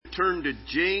turn to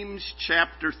James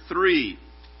chapter 3.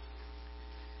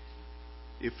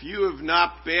 If you have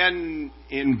not been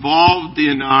involved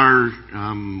in our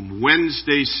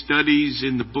Wednesday studies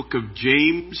in the book of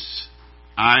James,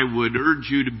 I would urge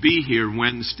you to be here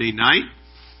Wednesday night.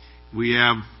 We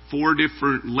have 4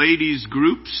 different ladies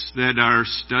groups that are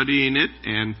studying it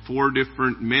and 4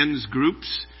 different men's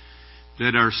groups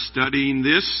that are studying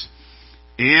this.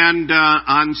 And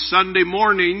on Sunday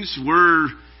mornings, we're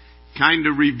kind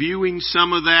of reviewing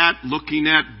some of that, looking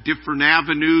at different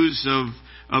avenues of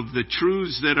the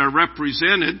truths that are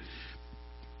represented.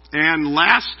 And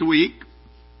last week,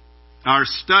 our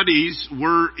studies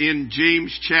were in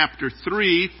James chapter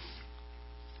 3,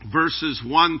 verses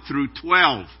 1 through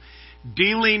 12,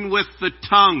 dealing with the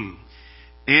tongue.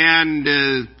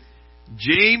 And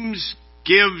James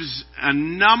gives a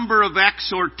number of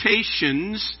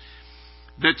exhortations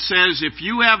that says if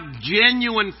you have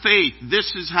genuine faith,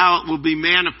 this is how it will be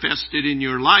manifested in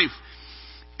your life.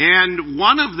 And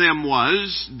one of them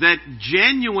was that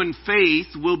genuine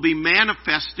faith will be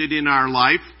manifested in our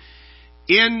life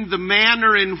in the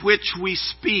manner in which we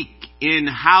speak, in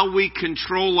how we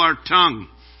control our tongue.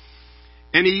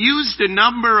 And he used a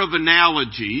number of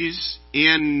analogies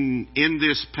in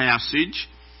this passage.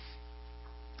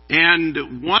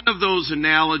 And one of those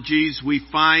analogies we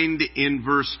find in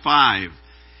verse 5.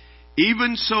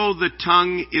 Even so the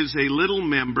tongue is a little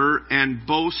member and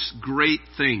boasts great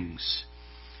things.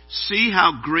 See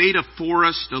how great a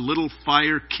forest a little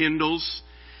fire kindles.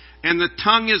 And the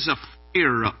tongue is a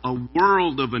fire, a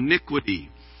world of iniquity.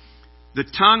 The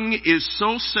tongue is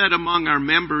so set among our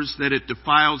members that it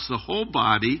defiles the whole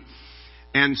body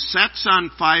and sets on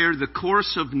fire the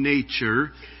course of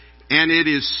nature, and it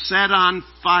is set on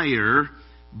fire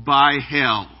by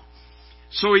hell.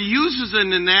 So he uses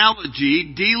an analogy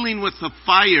dealing with the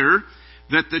fire,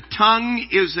 that the tongue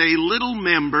is a little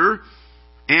member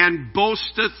and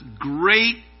boasteth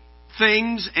great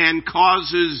things and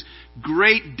causes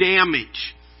great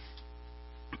damage.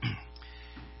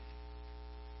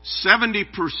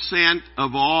 70%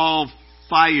 of all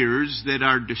fires that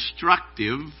are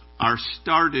destructive are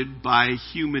started by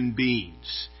human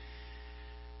beings.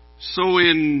 So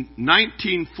in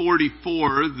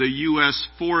 1944, the U.S.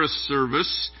 Forest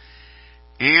Service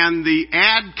and the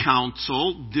Ad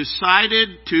Council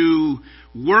decided to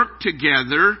work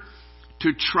together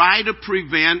to try to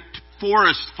prevent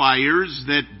forest fires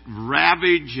that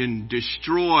ravage and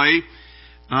destroy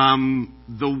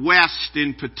the West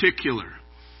in particular.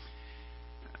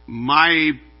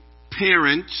 My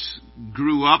parents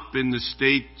grew up in the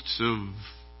states of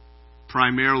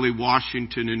primarily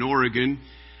Washington and Oregon.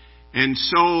 And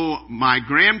so my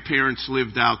grandparents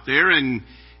lived out there, and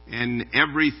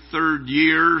every third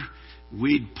year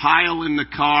we'd pile in the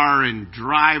car and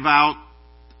drive out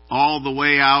all the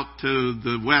way out to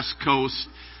the West Coast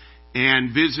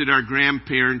and visit our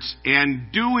grandparents. And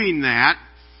doing that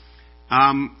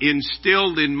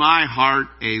instilled in my heart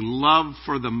a love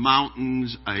for the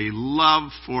mountains, I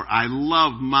love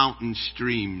mountain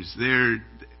streams.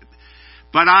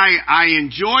 But I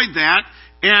enjoyed that.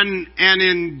 And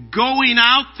in going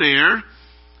out there,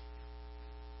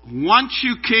 once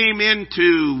you came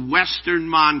into western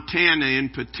Montana in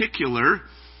particular,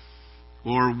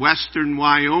 or western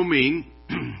Wyoming,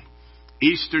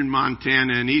 eastern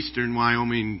Montana and eastern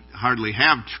Wyoming hardly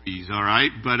have trees, all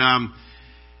right? But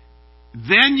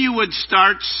then you would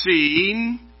start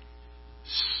seeing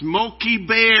Smokey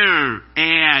Bear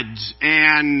ads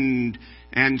and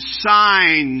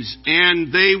signs,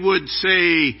 and they would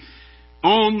say,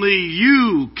 only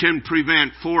you can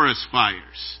prevent forest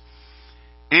fires.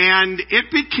 And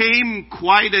it became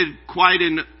quite a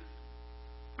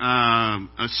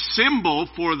symbol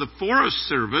for the Forest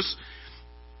Service.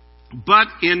 But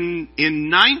in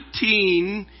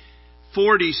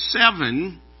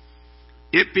 1947,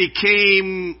 it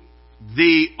became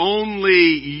the only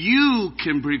you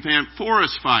can prevent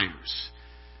forest fires.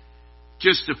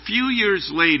 Just a few years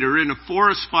later, in a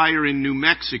forest fire in New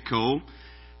Mexico,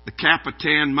 the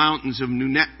Capitan Mountains of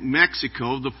New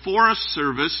Mexico, the Forest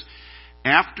Service,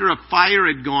 after a fire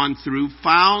had gone through,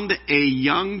 found a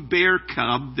young bear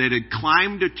cub that had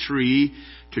climbed a tree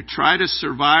to try to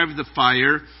survive the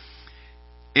fire.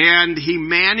 And he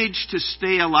managed to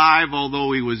stay alive,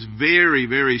 although he was very,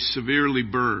 very severely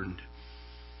burned.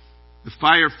 The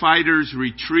firefighters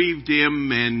retrieved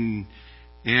him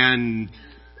and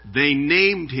they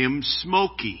named him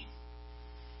Smokey.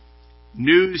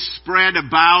 News spread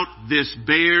about this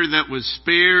bear that was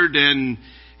spared, and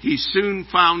he soon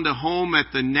found a home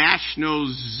at the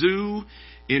National Zoo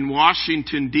in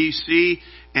Washington, D.C.,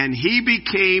 and he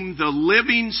became the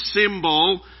living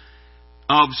symbol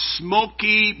of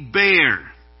Smokey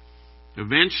Bear.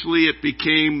 Eventually it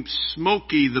became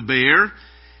Smokey the Bear,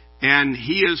 and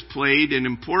he has played an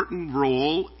important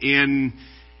role in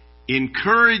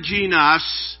encouraging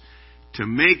us to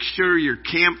make sure your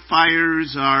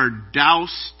campfires are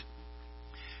doused,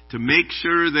 to make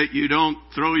sure that you don't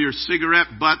throw your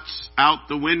cigarette butts out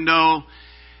the window,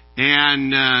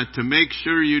 and to make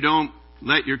sure you don't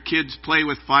let your kids play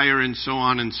with fire, and so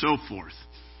on and so forth.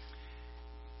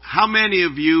 How many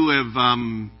of you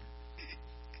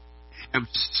have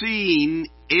seen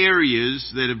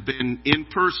areas that have been in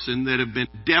person that have been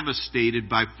devastated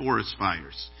by forest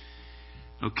fires?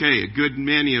 Okay, a good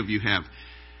many of you have.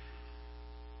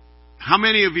 How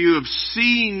many of you have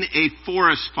seen a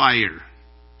forest fire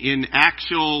in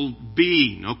actual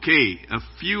being? Okay, a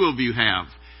few of you have.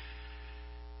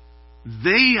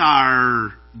 They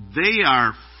are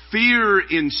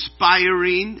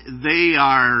fear-inspiring. They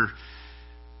are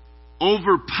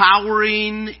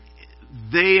overpowering.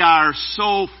 They are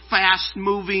so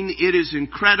fast-moving. It is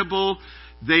incredible.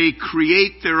 They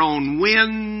create their own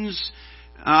winds.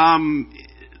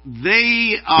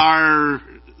 They are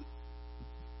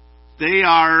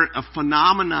a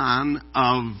phenomenon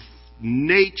of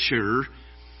nature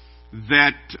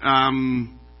that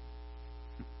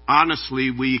honestly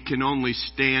we can only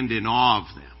stand in awe of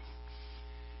them.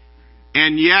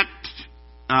 And yet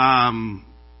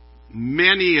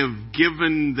many have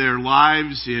given their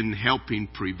lives in helping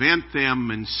prevent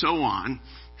them and so on.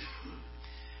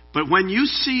 But when you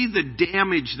see the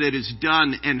damage that is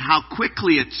done and how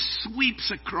quickly it sweeps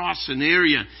across an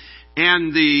area,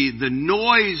 and the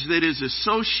noise that is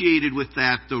associated with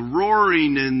that, the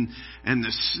roaring and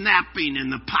the snapping and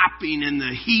the popping and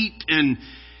the heat, and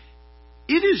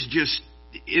it's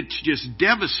just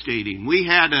devastating. We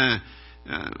had a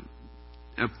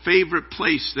favorite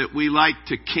place that we like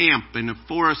to camp, and a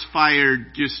forest fire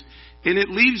and it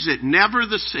leaves it never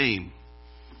the same.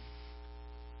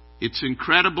 It's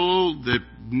incredible that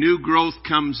new growth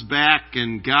comes back,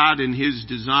 and God in His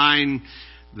design,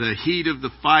 the heat of the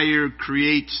fire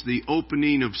creates the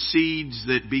opening of seeds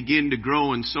that begin to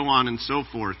grow, and so on and so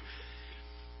forth.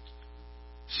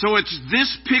 So it's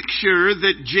this picture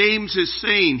that James is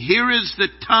saying. Here is the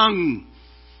tongue.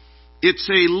 It's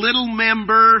a little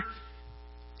member,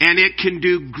 and it can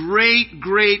do great,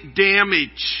 great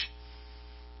damage.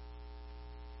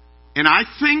 And I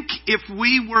think if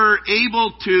we were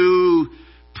able to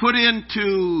put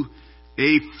into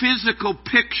a physical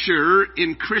picture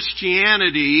in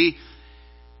Christianity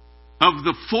of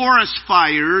the forest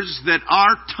fires that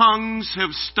our tongues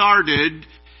have started,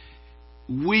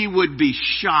 we would be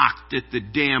shocked at the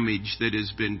damage that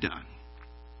has been done.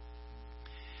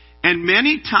 And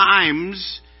many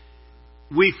times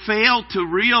we fail to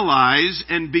realize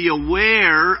and be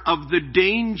aware of the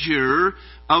danger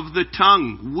of the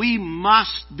tongue. We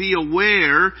must be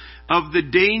aware of the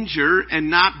danger and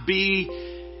not be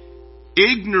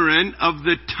ignorant of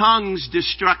the tongue's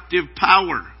destructive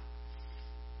power.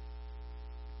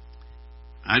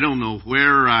 I don't know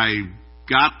where I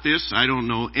got this. I don't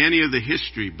know any of the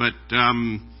history, but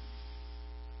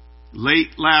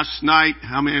late last night,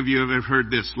 how many of you have ever heard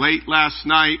this? Late last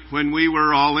night when we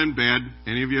were all in bed,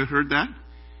 any of you have heard that?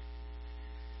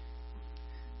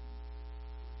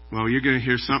 Well, you're going to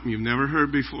hear something you've never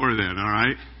heard before then, all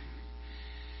right?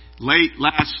 Late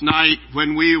last night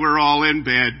when we were all in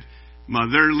bed,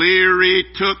 Mother Leary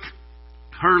took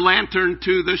her lantern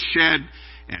to the shed,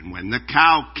 and when the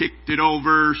cow kicked it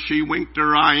over, she winked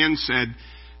her eye and said,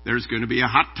 "There's going to be a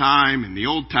hot time in the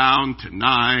old town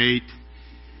tonight."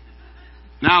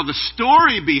 Now, the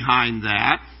story behind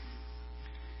that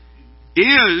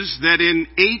is that in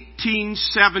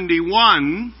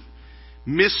 1871,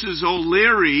 Mrs.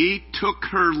 O'Leary took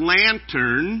her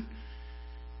lantern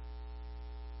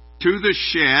to the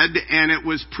shed, and it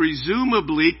was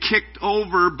presumably kicked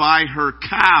over by her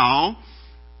cow.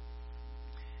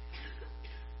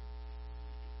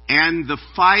 And the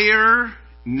fire,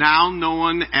 now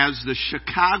known as the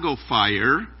Chicago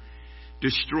Fire,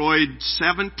 destroyed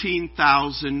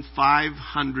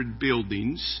 17,500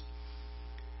 buildings.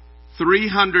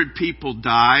 300 people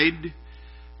died.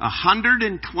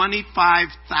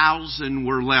 125,000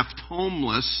 were left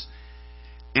homeless.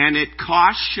 And it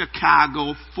cost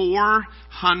Chicago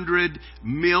 $400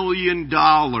 million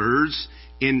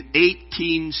in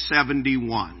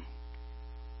 1871.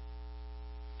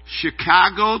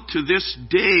 Chicago to this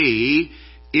day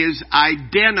is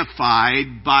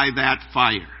identified by that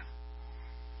fire.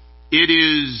 It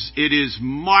is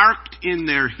marked in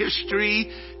their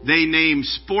history. They name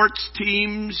sports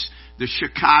teams the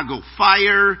Chicago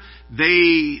Fire.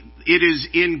 It is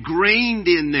ingrained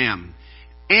in them.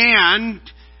 And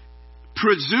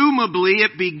presumably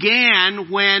it began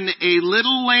when a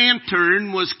little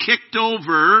lantern was kicked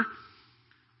over,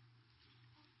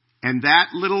 and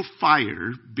that little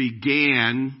fire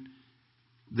began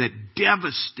that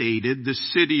devastated the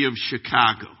city of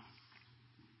Chicago.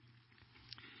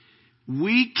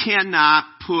 We cannot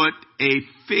put a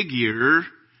figure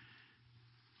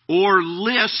or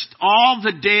list all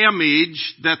the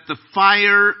damage that the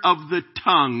fire of the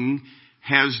tongue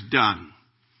has done.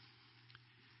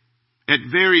 At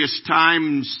various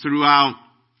times throughout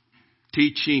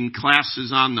teaching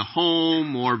classes on the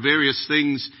home or various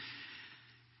things,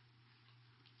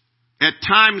 at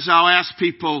times I'll ask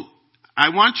people, I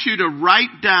want you to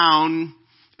write down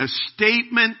a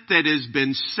statement that has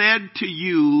been said to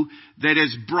you that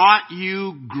has brought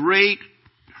you great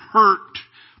hurt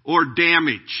or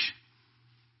damage.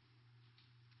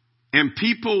 And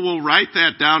people will write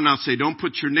that down. I'll say, don't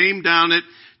put your name down it.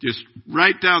 Just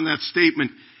write down that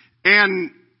statement.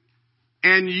 And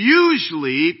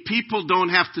usually people don't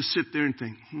have to sit there and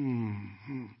think,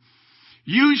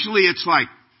 Usually it's like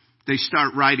they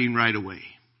start writing right away.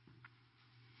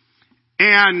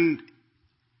 And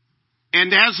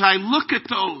as I look at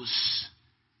those,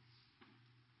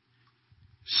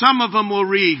 some of them will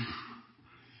read,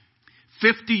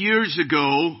 50 years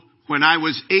ago, when I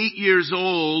was 8 years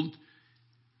old,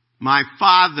 my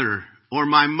father or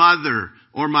my mother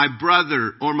or my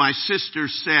brother or my sister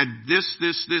said this,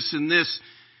 and this.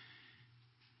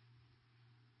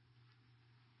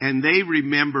 And they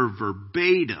remember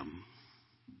verbatim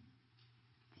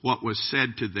what was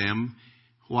said to them.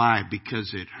 Why?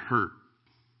 Because it hurt.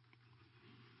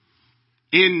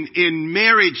 In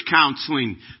marriage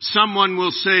counseling, someone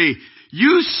will say,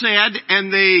 you said,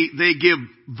 and they give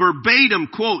verbatim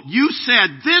quote, you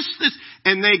said this,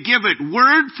 and they give it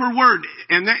word for word,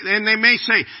 and they may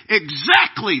say,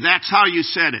 exactly, that's how you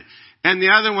said it. And the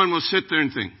other one will sit there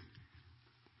and think,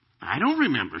 I don't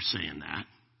remember saying that.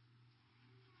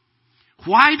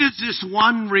 Why does this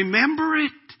one remember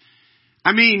it?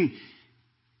 I mean,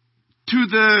 to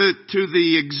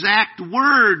the exact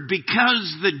word,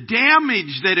 because the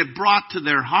damage that it brought to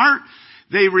their heart,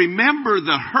 they remember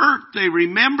the hurt, they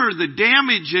remember the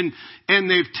damage, and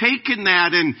they've taken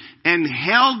that and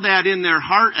held that in their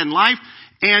heart and life.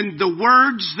 And the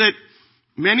words that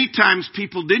many times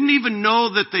people didn't even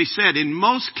know that they said, in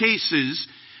most cases,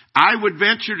 I would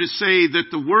venture to say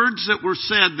that the words that were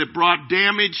said that brought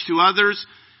damage to others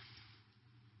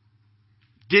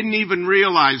didn't even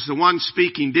realize, the one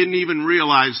speaking didn't even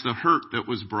realize the hurt that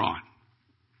was brought.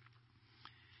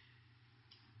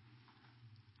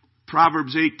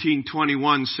 Proverbs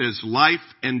 18:21 says, life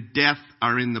and death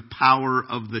are in the power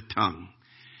of the tongue.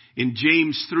 In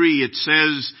James 3 it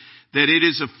says that it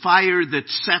is a fire that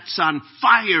sets on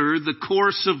fire the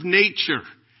course of nature.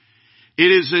 It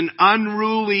is an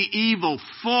unruly evil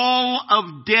full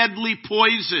of deadly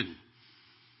poison.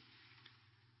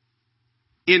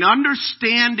 In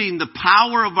understanding the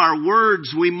power of our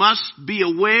words, we must be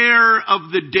aware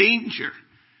of the danger.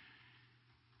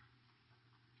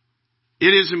 It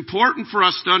is important for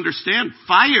us to understand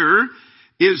fire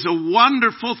is a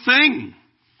wonderful thing.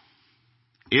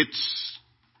 It's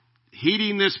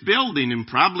heating this building, and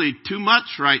probably too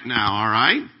much right now, all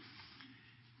right?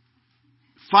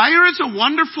 Fire is a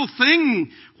wonderful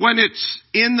thing when it's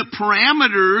in the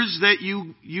parameters that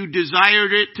you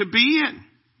desired it to be in.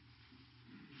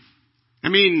 I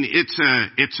mean,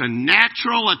 it's a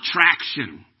natural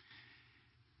attraction.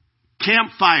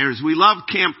 Campfires, we love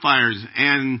campfires,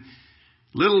 and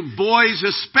little boys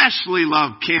especially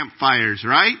love campfires,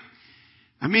 right?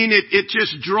 I mean, it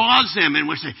just draws them, and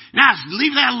we say, now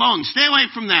leave that alone, stay away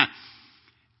from that.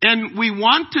 And we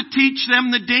want to teach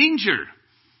them the danger.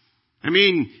 I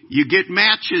mean, you get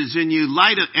matches and you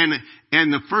light it,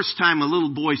 and the first time a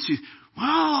little boy sees,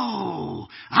 whoa,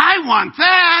 I want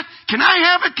that. Can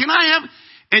I have it? Can I have it?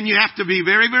 And you have to be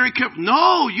very, very careful.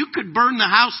 No, you could burn the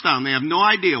house down. They have no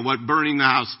idea what burning the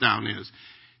house down is.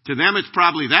 To them, it's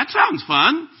probably, that sounds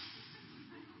fun.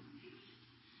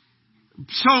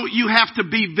 So you have to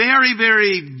be very,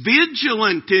 very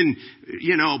vigilant and,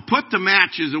 put the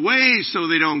matches away so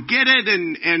they don't get it.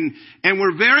 And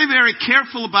we're very, very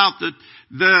careful about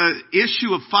the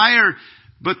issue of fire.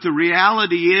 But the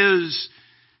reality is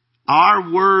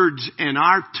our words and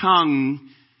our tongue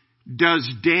does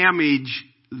damage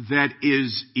that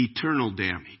is eternal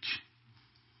damage.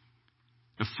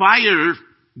 A fire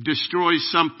destroys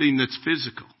something that's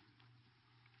physical.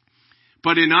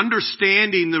 But in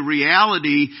understanding the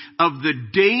reality of the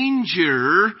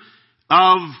danger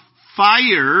of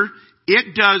fire,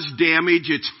 it does damage.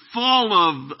 It's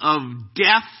full of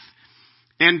death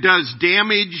and does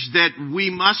damage that we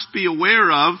must be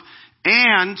aware of.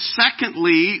 And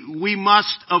secondly, we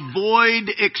must avoid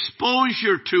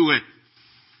exposure to it.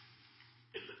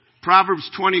 Proverbs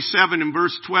 27 and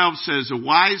verse 12 says, "A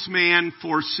wise man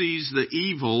foresees the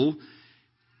evil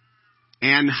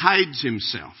and hides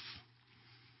himself."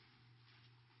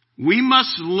 We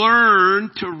must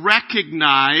learn to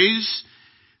recognize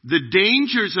the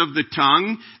dangers of the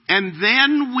tongue, and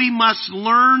then we must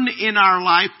learn in our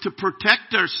life to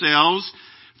protect ourselves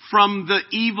from the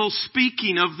evil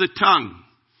speaking of the tongue.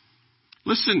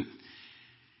 Listen,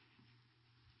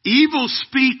 evil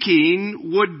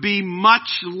speaking would be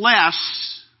much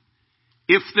less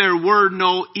if there were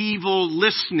no evil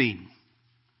listening.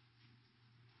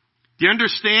 Do you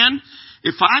understand?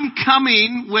 If I'm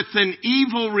coming with an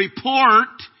evil report,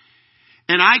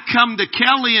 and I come to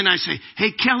Kelly and I say,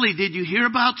 "Hey Kelly, did you hear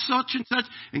about such and such?"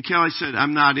 And Kelly said,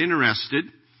 "I'm not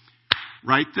interested."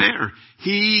 Right there.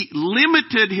 He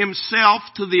limited himself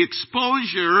to the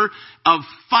exposure of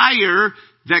fire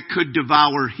that could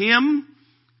devour him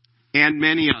and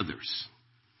many others.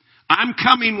 I'm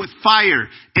coming with fire,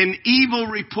 an evil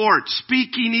report,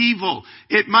 speaking evil.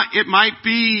 It might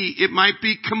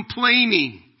be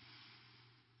complaining.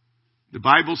 The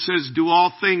Bible says, "Do all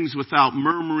things without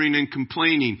murmuring and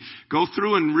complaining." Go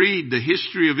through and read the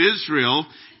history of Israel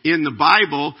in the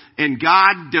Bible, and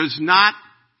God does not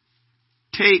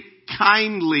take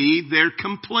kindly their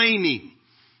complaining.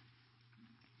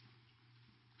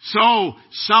 So,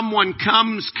 someone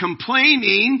comes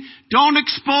complaining, don't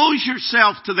expose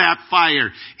yourself to that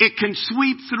fire. It can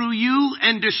sweep through you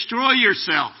and destroy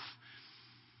yourself.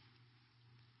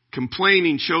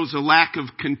 Complaining shows a lack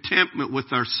of contentment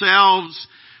with ourselves,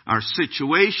 our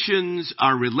situations,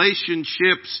 our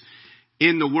relationships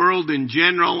in the world in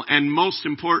general, and most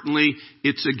importantly,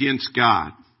 it's against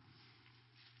God.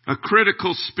 A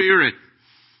critical spirit.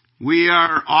 We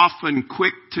are often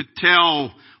quick to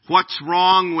tell what's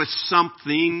wrong with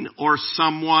something or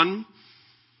someone,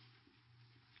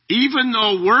 even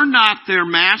though we're not their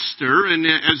master. And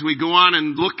as we go on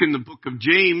and look in the book of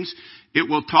James, it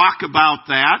will talk about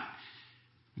that.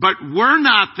 But we're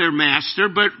not their master,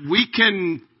 but we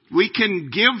can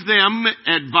give them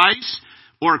advice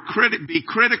or be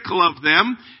critical of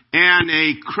them, and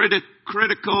a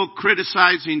critical,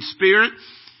 criticizing spirit.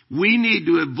 We need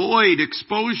to avoid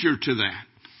exposure to that.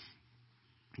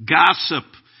 Gossip,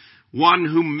 one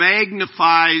who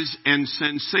magnifies and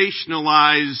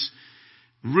sensationalizes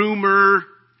rumor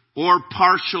or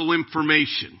partial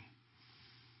information.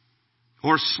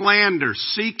 Or slander,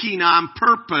 seeking on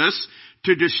purpose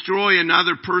to destroy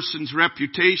another person's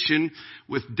reputation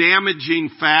with damaging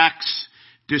facts,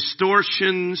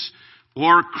 distortions,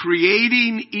 or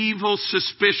creating evil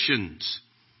suspicions.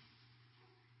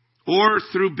 Or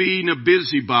through being a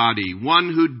busybody,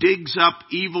 one who digs up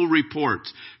evil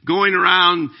reports. Going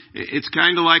around, it's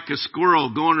kind of like a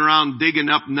squirrel going around digging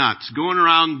up nuts. Going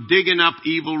around digging up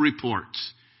evil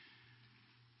reports.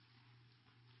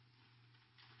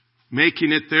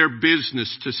 Making it their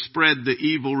business to spread the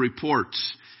evil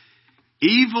reports.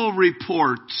 Evil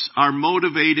reports are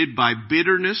motivated by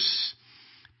bitterness,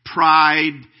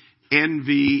 pride,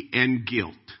 envy, and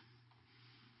guilt.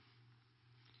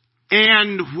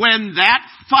 And when that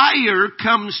fire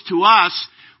comes to us,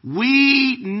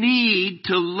 we need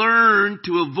to learn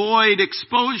to avoid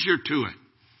exposure to it.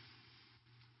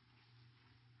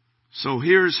 So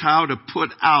here's how to put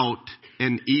out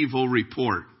an evil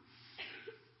report.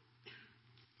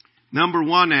 Number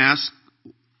one, ask,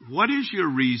 what is your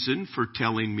reason for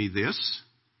telling me this?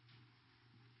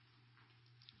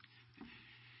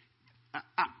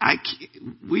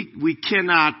 We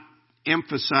cannot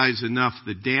emphasize enough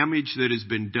the damage that has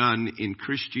been done in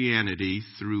Christianity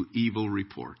through evil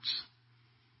reports.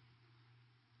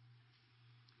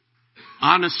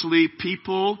 Honestly,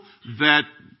 people that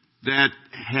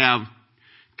have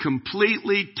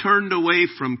completely turned away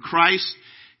from Christ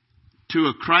to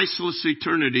a Christless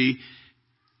eternity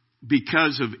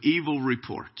because of evil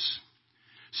reports.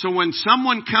 So when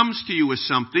someone comes to you with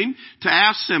something, to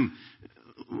ask them,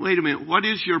 wait a minute, what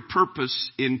is your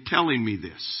purpose in telling me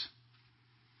this?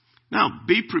 Now,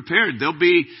 be prepared. There'll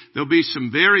be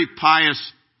some very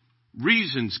pious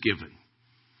reasons given.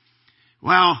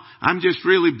 Well, I'm just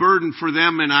really burdened for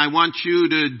them, and I want you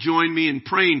to join me in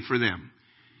praying for them.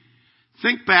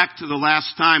 Think back to the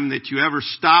last time that you ever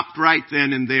stopped right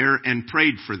then and there and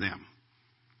prayed for them.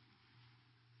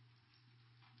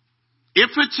 If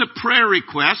it's a prayer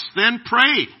request, then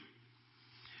pray.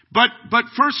 But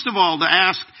first of all, to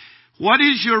ask, what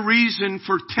is your reason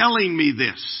for telling me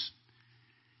this?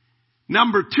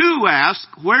 Number two, ask,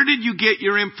 where did you get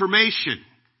your information?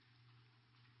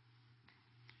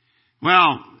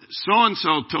 Well,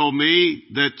 so-and-so told me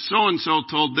that so-and-so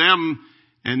told them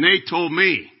and they told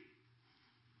me.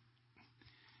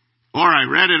 Or I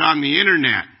read it on the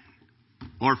internet,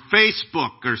 or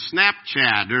Facebook, or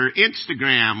Snapchat, or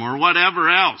Instagram, or whatever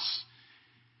else.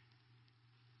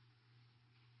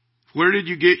 Where did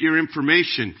you get your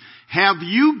information? Have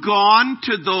you gone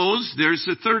to those, there's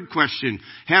the third question,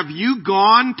 have you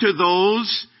gone to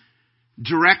those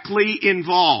directly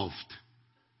involved?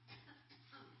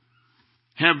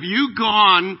 Have you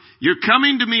gone, you're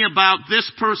coming to me about this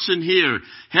person here.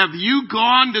 Have you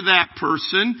gone to that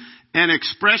person and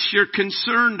expressed your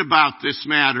concern about this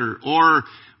matter,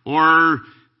 or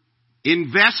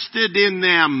invested in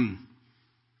them?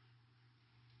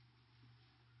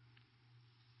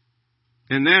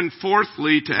 And then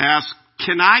fourthly, to ask,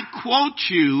 can I quote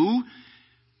you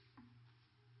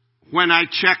when I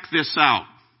check this out?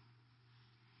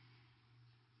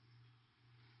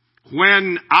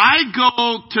 When I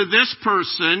go to this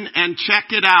person and check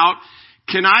it out,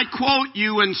 can I quote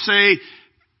you and say,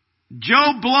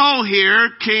 Joe Blow here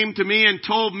came to me and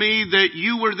told me that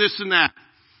you were this and that?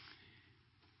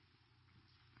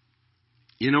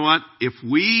 You know what? If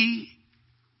we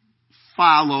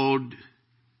followed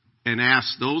and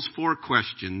asked those 4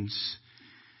 questions,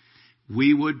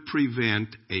 we would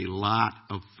prevent a lot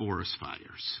of forest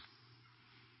fires.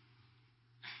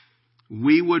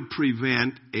 We would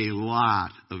prevent a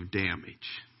lot of damage.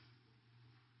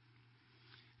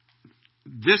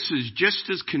 This is just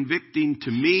as convicting to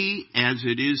me as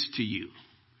it is to you.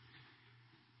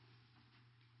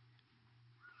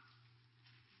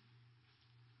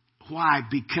 Why?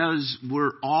 Because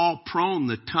we're all prone.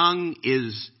 The tongue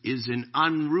is an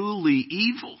unruly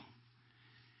evil.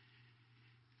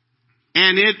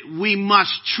 And we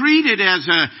must treat it as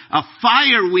a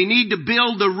fire. We need to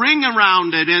build a ring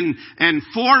around it and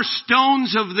 4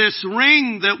 stones of this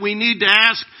ring that we need to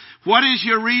ask, what is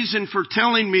your reason for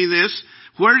telling me this?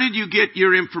 Where did you get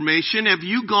your information? Have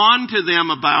you gone to them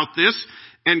about this?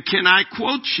 And can I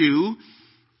quote you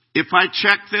if I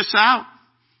check this out?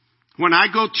 When I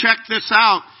go check this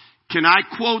out, can I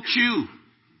quote you?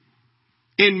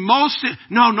 No,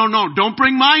 don't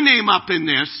bring my name up in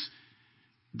this.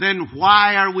 Then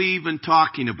why are we even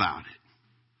talking about it?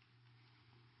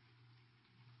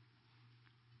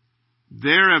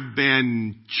 There have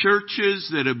been churches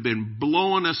that have been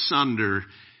blown asunder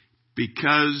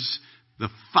because the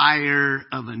fire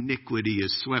of iniquity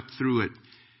is swept through it,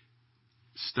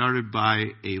 started by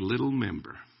a little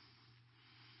member.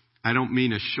 I don't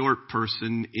mean a short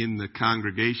person in the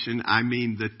congregation. I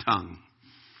mean the tongue.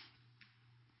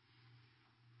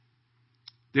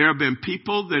 There have been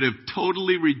people that have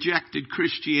totally rejected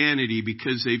Christianity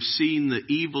because they've seen the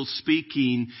evil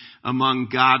speaking among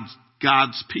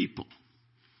God's people.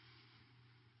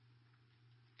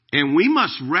 And we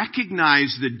must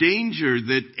recognize the danger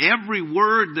that every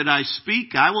word that I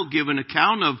speak, I will give an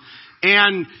account of.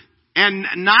 And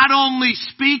not only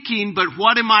speaking, but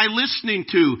what am I listening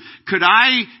to? Could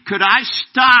I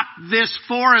stop this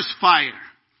forest fire?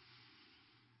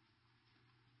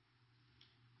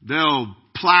 They'll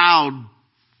plow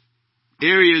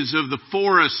areas of the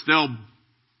forest. They'll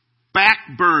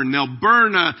backburn. They'll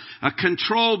burn a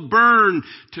controlled burn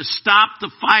to stop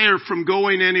the fire from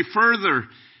going any further.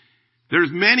 There's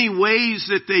many ways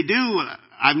that they do.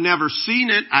 I've never seen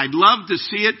it. I'd love to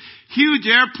see it. Huge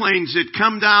airplanes that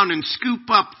come down and scoop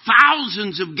up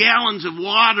thousands of gallons of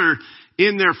water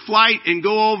in their flight and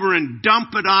go over and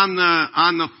dump it on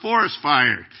the forest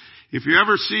fire. If you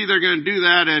ever see they're going to do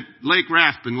that at Lake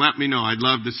Rathbun, let me know. I'd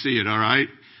love to see it, all right?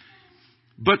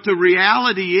 But the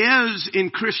reality is, in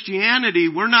Christianity,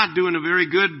 we're not doing a very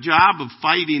good job of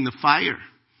fighting the fire.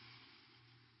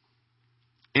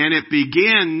 And it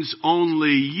begins,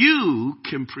 only you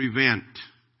can prevent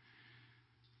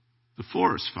the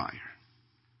forest fire.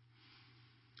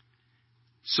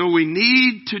 So we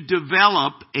need to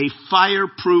develop a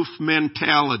fireproof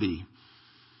mentality.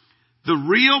 The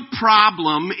real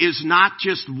problem is not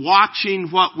just watching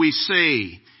what we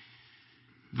say.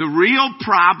 The real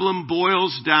problem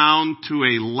boils down to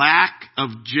a lack of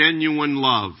genuine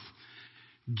love.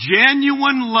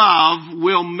 Genuine love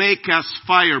will make us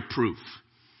fireproof.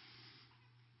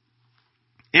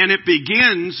 And it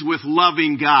begins with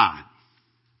loving God.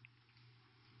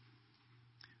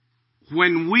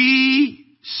 When we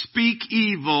speak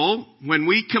evil, when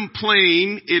we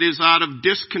complain, it is out of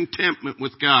discontentment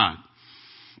with God.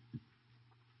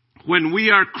 When we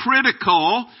are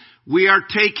critical, we are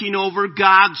taking over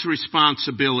God's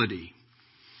responsibility.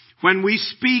 When we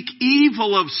speak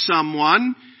evil of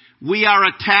someone, we are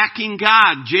attacking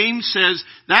God. James says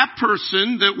that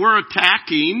person that we're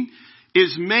attacking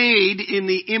is made in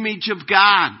the image of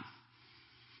God.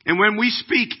 And when we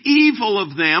speak evil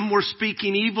of them, we're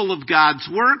speaking evil of God's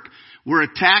work. We're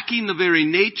attacking the very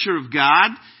nature of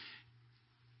God.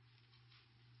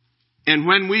 And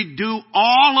when we do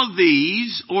all of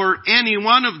these, or any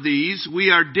one of these,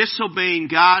 we are disobeying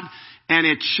God, and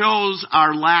it shows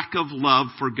our lack of love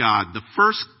for God. The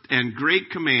first and great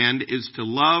command is to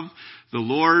love the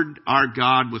Lord our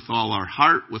God with all our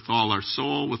heart, with all our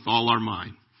soul, with all our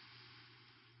mind.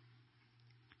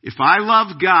 If I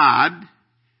love God,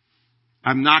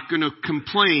 I'm not going to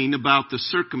complain about the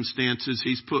circumstances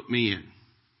He's put me in.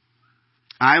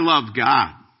 I love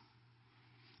God.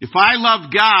 If I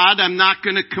love God, I'm not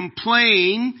going to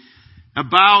complain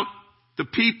about the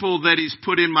people that He's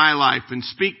put in my life and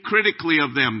speak critically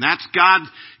of them. That's God.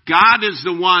 God is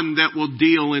the one that will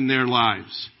deal in their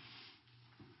lives.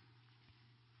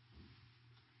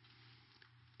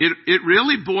 It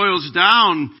really boils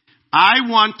down, I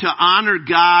want to honor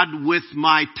God with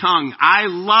my tongue. I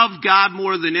love God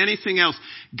more than anything else.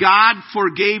 God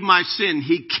forgave my sin.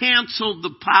 He canceled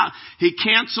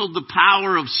the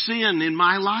power of sin in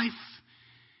my life.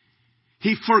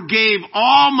 He forgave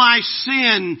all my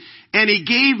sin, and He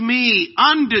gave me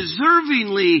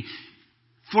undeservingly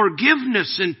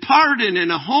forgiveness and pardon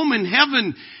and a home in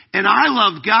heaven. And I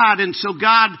love God, and so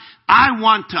God, I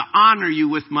want to honor you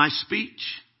with my speech.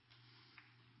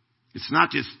 It's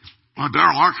not just, oh,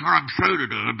 Darrell, what should I say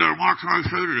today? Darrell, what should I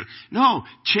say today? No,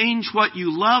 change what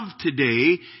you love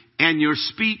today, and your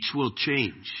speech will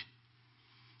change.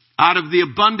 Out of the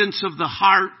abundance of the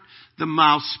heart, the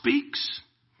mouth speaks.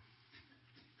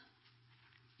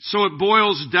 So it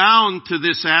boils down to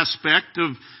this aspect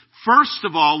of, first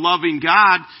of all, loving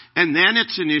God, and then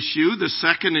it's an issue. The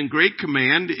second and great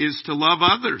command is to love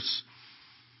others.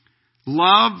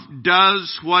 Love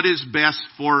does what is best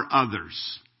for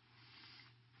others.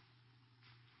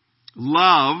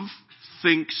 Love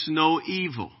thinks no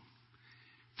evil.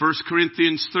 1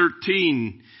 Corinthians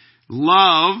 13,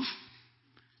 love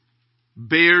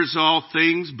bears all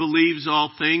things, believes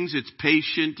all things, it's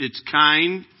patient, it's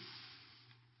kind.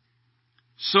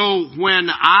 So when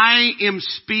I am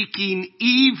speaking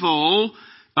evil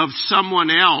of someone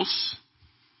else,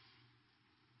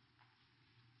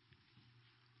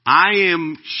 I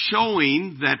am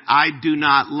showing that I do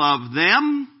not love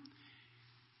them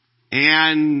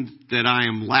and that I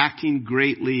am lacking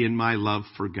greatly in my love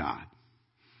for God.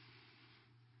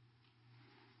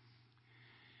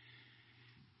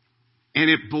 And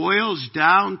it boils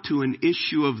down to an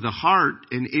issue of the heart,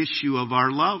 an issue of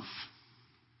our love.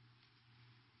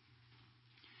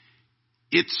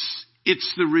 It's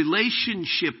the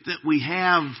relationship that we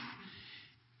have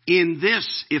in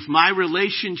this. If my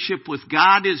relationship with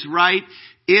God is right,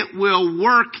 it will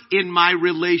work in my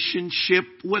relationship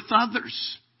with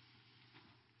others.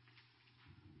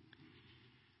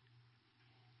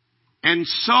 And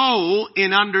so,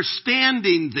 in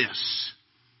understanding this,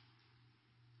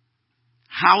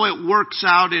 how it works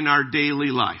out in our daily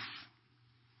life.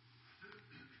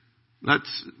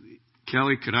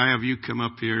 Kelly, could I have you come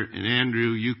up here? And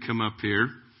Andrew, you come up here.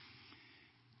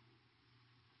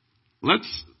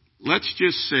 Let's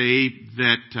just say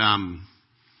that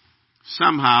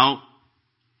somehow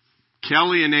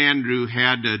Kelly and Andrew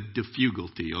had a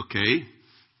difficulty, okay?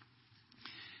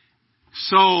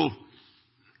 So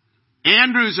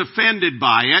Andrew's offended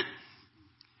by it,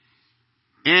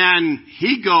 and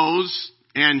he goes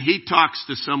and he talks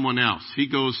to someone else. He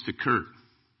goes to Kurt.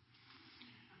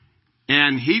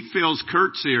 And he fills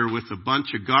Kurt's ear with a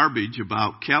bunch of garbage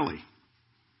about Kelly.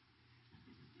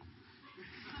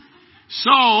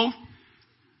 So,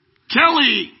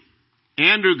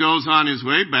 Andrew goes on his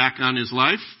way, back on his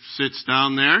life, sits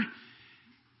down there.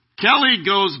 Kelly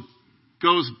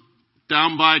goes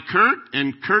down by Kurt,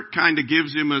 and Kurt kind of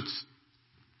gives him a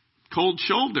cold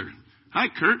shoulder. Hi,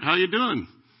 Kurt, how you doing?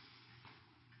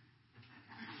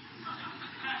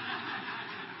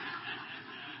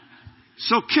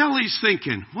 So Kelly's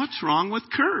thinking, what's wrong with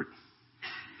Kurt?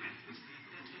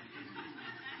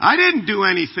 I didn't do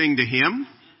anything to him.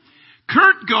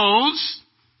 Kurt goes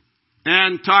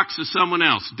and talks to someone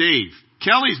else, Dave.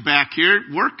 Kelly's back here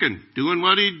working, doing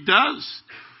what he does.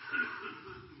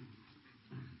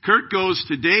 Kurt goes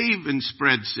to Dave and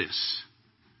spreads this.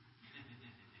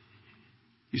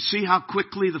 You see how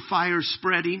quickly the fire's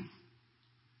spreading?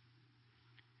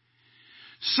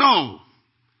 So,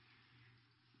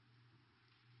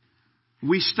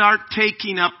 we start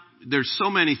taking up, there's so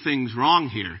many things wrong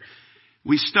here.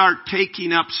 We start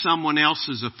taking up someone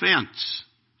else's offense.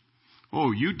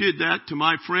 Oh, you did that to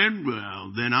my friend?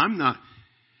 Well, then I'm not.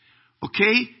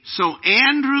 Okay, so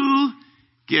Andrew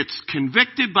gets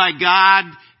convicted by God,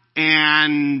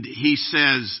 and he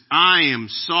says, I am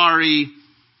sorry.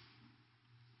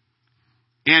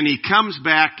 And he comes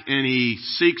back and he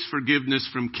seeks forgiveness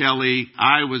from Kelly.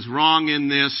 I was wrong in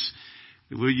this.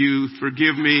 Will you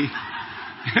forgive me?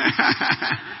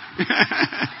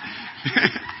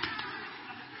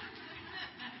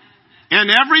 And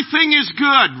everything is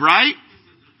good, right?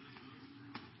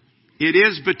 It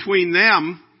is between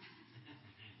them.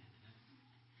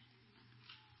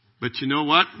 But you know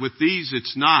what? With these,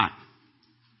 it's not.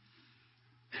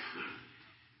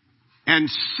 And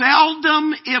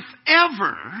seldom, if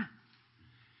ever,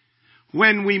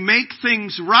 when we make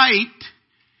things right,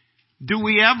 do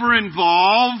we ever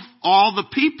involve all the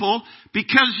people?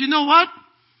 Because you know what?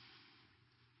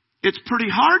 It's pretty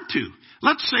hard to.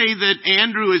 Let's say that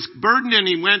Andrew is burdened and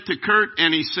he went to Kurt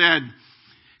and he said,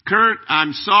 Kurt,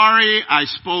 I'm sorry. I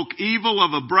spoke evil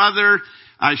of a brother.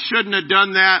 I shouldn't have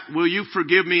done that. Will you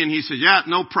forgive me? And he said, yeah,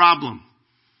 no problem.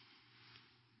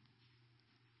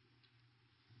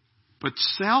 But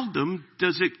seldom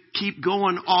does it keep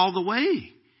going all the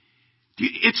way.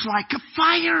 It's like a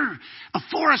fire, a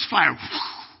forest fire.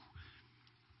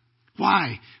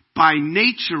 Why? By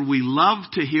nature, we love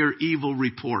to hear evil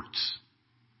reports.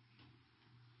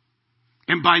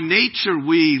 And by nature,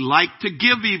 we like to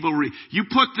give evil reports. You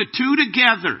put the two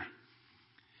together.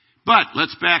 But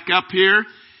let's back up here.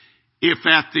 If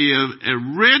at the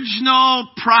original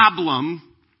problem,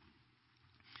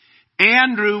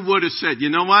 Andrew would have said, you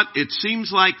know what? It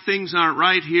seems like things aren't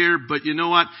right here, but you know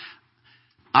what?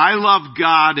 I love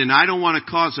God and I don't want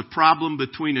to cause a problem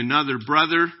between another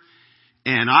brother.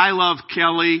 And I love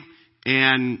Kelly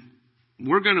and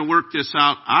we're going to work this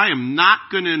out. I am not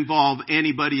going to involve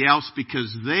anybody else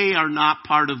because they are not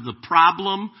part of the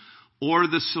problem or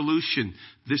the solution.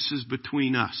 This is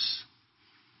between us.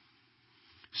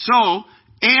 So,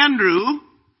 Andrew,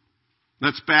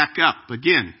 let's back up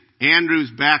again.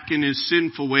 Andrew's back in his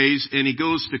sinful ways and he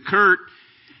goes to Kurt.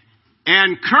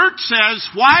 And Kurt says,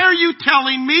 why are you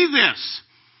telling me this?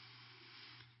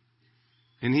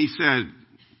 And he said,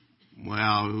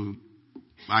 well,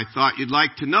 I thought you'd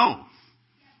like to know.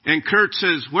 And Kurt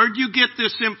says, where'd you get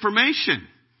this information?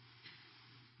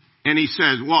 And he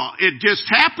says, well, it just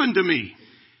happened to me.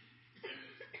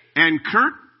 And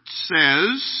Kurt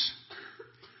says,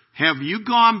 have you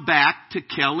gone back to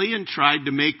Kelly and tried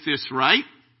to make this right?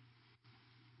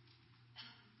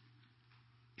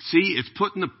 See, it's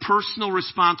putting the personal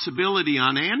responsibility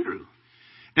on Andrew.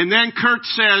 And then Kurt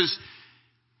says,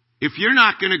 if you're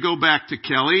not going to go back to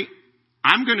Kelly,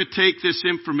 I'm going to take this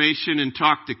information and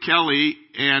talk to Kelly,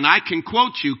 and I can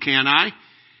quote you, can I?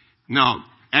 No.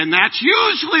 And that's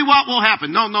usually what will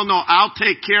happen. No, I'll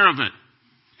take care of it.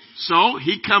 So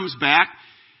he comes back.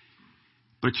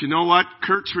 But you know what?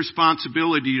 Kurt's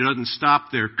responsibility doesn't stop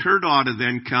there. Kurt ought to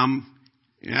then come.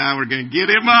 Yeah, we're going to get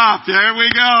him up. There we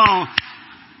go.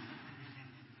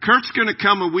 Kurt's going to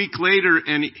come a week later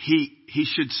and he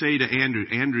should say to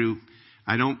Andrew,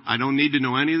 I don't need to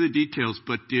know any of the details,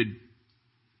 but did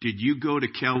you go to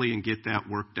Kelly and get that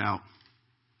worked out?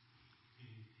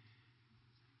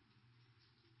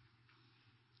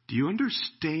 Do you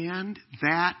understand?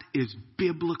 That is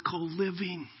biblical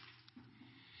living.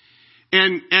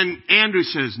 And Andrew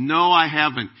says, no, I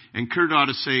haven't. And Kurt ought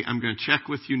to say, I'm going to check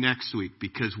with you next week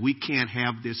because we can't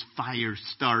have this fire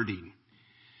starting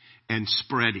and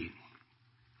spreading.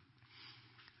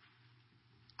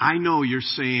 I know you're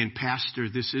saying, Pastor,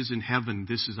 this isn't heaven,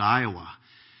 this is Iowa.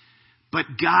 But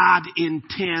God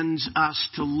intends us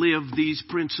to live these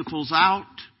principles out.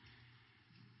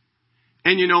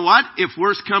 And you know what? If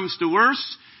worse comes to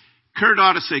worse, Kurt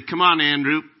ought to say, come on,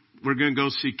 Andrew, we're going to go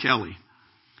see Kelly.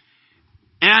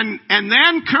 And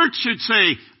then Kurt should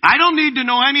say, I don't need to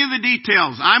know any of the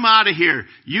details. I'm out of here.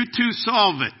 You two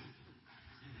solve it.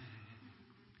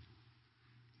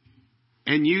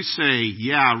 And you say,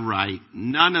 yeah, right.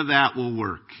 None of that will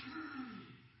work.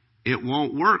 It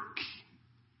won't work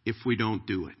if we don't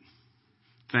do it.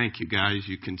 Thank you, guys.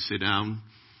 You can sit down.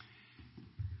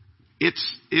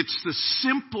 It's the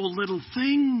simple little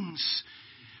things.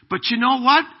 But you know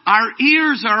what? Our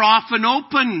ears are often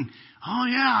open. Oh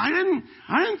yeah,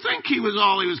 I didn't think he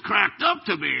was cracked up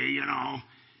to be, you know.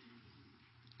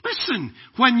 Listen,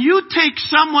 when you take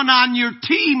someone on your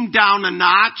team down a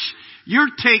notch, you're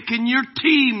taking your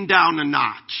team down a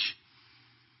notch.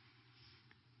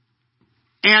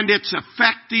 And it's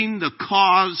affecting the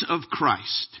cause of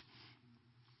Christ.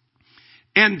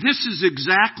 And this is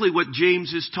exactly what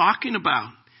James is talking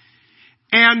about.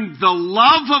 And the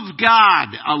love of God,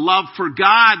 a love for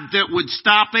God that would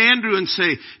stop Andrew and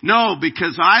say, no,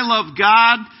 because I love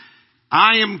God,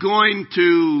 I am going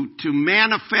to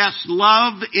manifest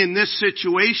love in this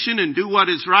situation and do what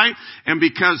is right. And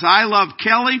because I love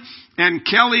Kelly, and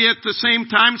Kelly at the same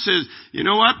time says, you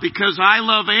know what, because I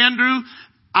love Andrew,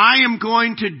 I am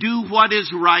going to do what is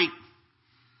right.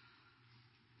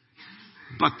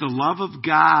 But the love of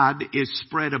God is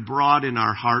spread abroad in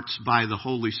our hearts by the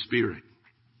Holy Spirit.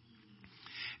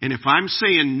 And if I'm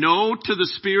saying no to the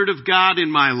Spirit of God in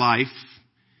my life,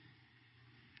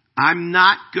 I'm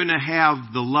not going to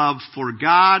have the love for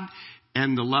God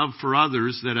and the love for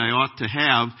others that I ought to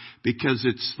have, because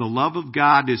it's the love of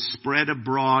God is spread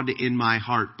abroad in my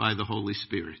heart by the Holy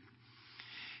Spirit.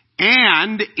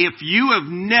 And if you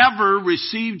have never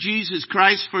received Jesus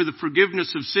Christ for the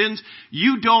forgiveness of sins,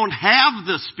 you don't have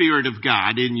the Spirit of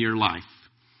God in your life.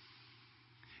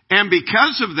 And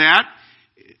because of that,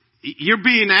 you're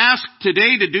being asked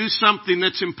today to do something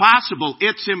that's impossible.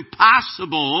 It's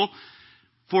impossible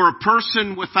for a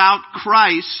person without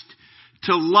Christ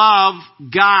to love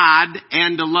God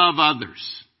and to love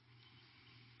others.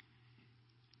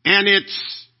 And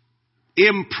it's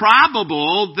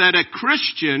improbable that a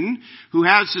Christian who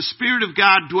has the Spirit of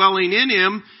God dwelling in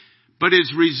him, but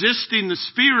is resisting the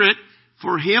Spirit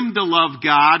for him to love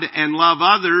God and love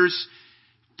others,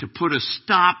 to put a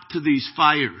stop to these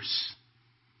fires.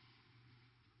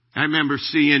 I remember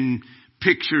seeing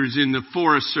pictures in the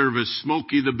Forest Service,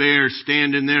 Smokey the Bear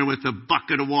standing there with a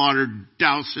bucket of water,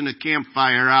 dousing a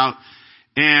campfire out,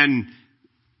 and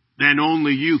then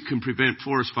only you can prevent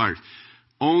forest fires.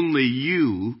 Only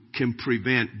you can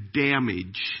prevent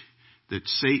damage that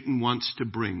Satan wants to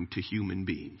bring to human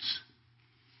beings.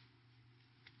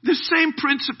 The same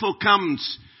principle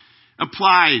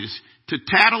applies to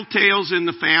tattletales in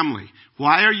the family.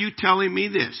 Why are you telling me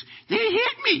this? They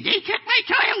hit me. They took my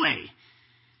toy away.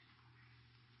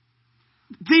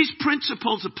 These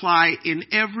principles apply in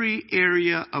every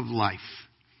area of life,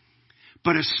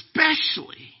 but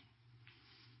especially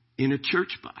in a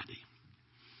church body.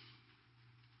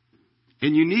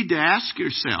 And you need to ask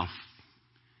yourself,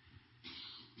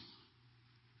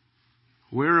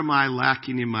 where am I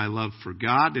lacking in my love for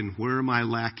God, and where am I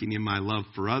lacking in my love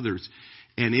for others?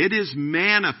 And it is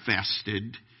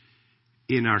manifested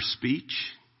in our speech,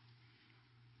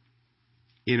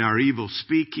 in our evil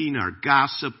speaking, our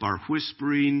gossip, our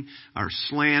whispering, our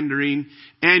slandering.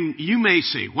 And you may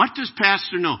say, what does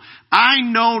Pastor know? I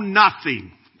know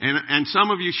nothing. And some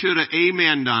of you should have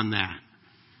amened on that.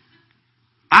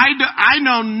 I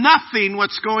know nothing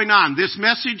what's going on. This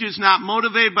message is not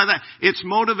motivated by that. It's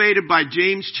motivated by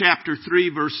James chapter 3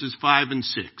 verses 5 and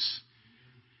 6.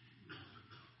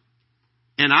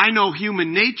 And I know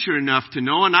human nature enough to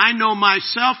know, and I know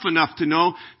myself enough to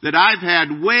know that I've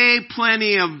had way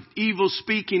plenty of evil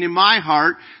speaking in my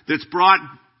heart that's brought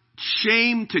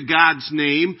shame to God's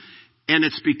name, and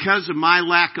it's because of my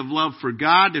lack of love for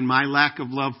God and my lack of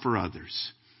love for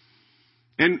others.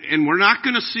 And we're not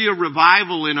going to see a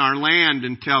revival in our land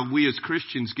until we as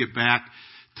Christians get back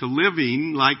to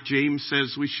living like James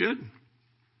says we should.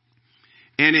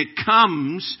 And it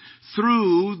comes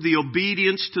through the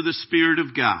obedience to the Spirit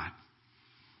of God.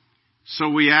 So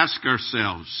we ask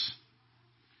ourselves,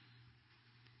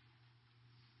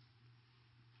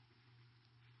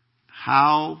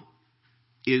 how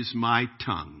is my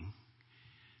tongue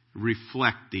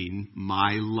reflecting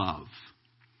my love?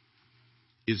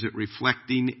 Is it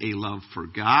reflecting a love for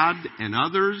God and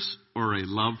others, or a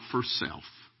love for self?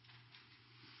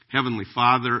 Heavenly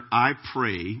Father, I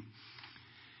pray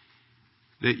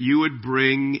that you would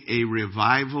bring a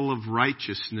revival of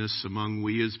righteousness among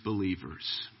we as believers.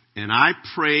 And I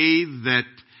pray that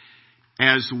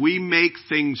as we make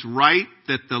things right,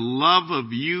 that the love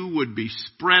of you would be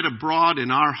spread abroad in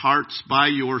our hearts by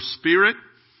your Spirit.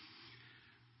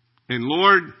 And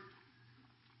Lord,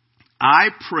 I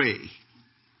pray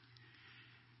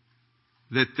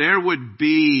that there would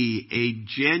be a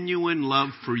genuine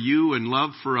love for you and love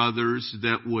for others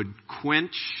that would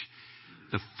quench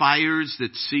the fires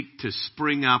that seek to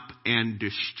spring up and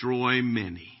destroy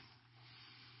many.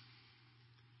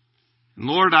 And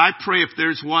Lord, I pray if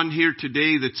there's one here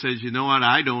today that says, you know what,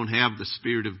 I don't have the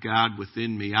Spirit of God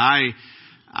within me. I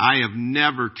have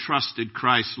never trusted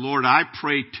Christ. Lord, I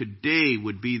pray today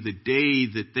would be the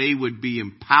day that they would be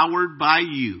empowered by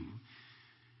you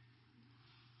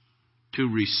to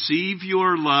receive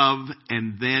your love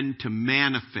and then to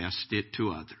manifest it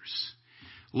to others.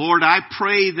 Lord, I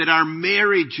pray that our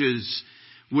marriages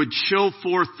would show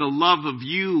forth the love of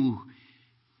you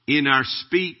in our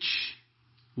speech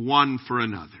one for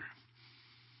another.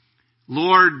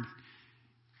 Lord,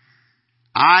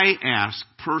 I ask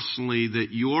personally that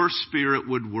your Spirit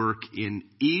would work in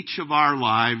each of our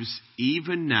lives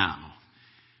even now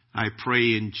I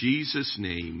pray in Jesus'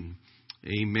 name.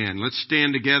 Amen. Let's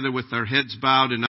stand together with our heads bowed and